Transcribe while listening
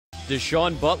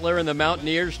Deshaun Butler and the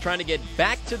Mountaineers trying to get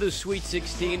back to the Sweet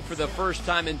 16 for the first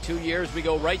time in 2 years. We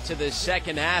go right to the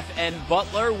second half, and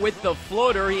Butler with the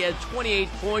floater. He had 28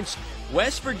 points.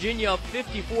 West Virginia up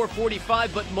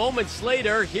 54-45, but moments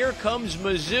later, here comes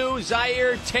Mizzou.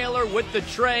 Zaire Taylor with the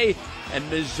tray, and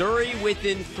Missouri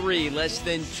within 3. Less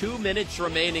than 2 minutes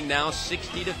remaining now,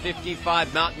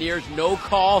 60-55. Mountaineers, no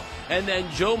call, and then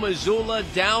Joe Mazzulla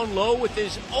down low with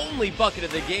his only bucket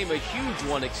of the game, a huge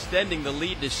one, extending the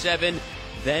lead to 7.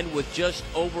 Then with just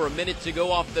over a minute to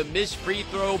go off the missed free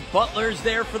throw, Butler's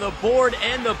there for the board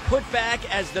and the putback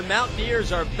as the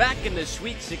Mountaineers are back in the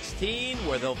Sweet 16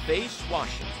 where they'll face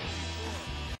Washington.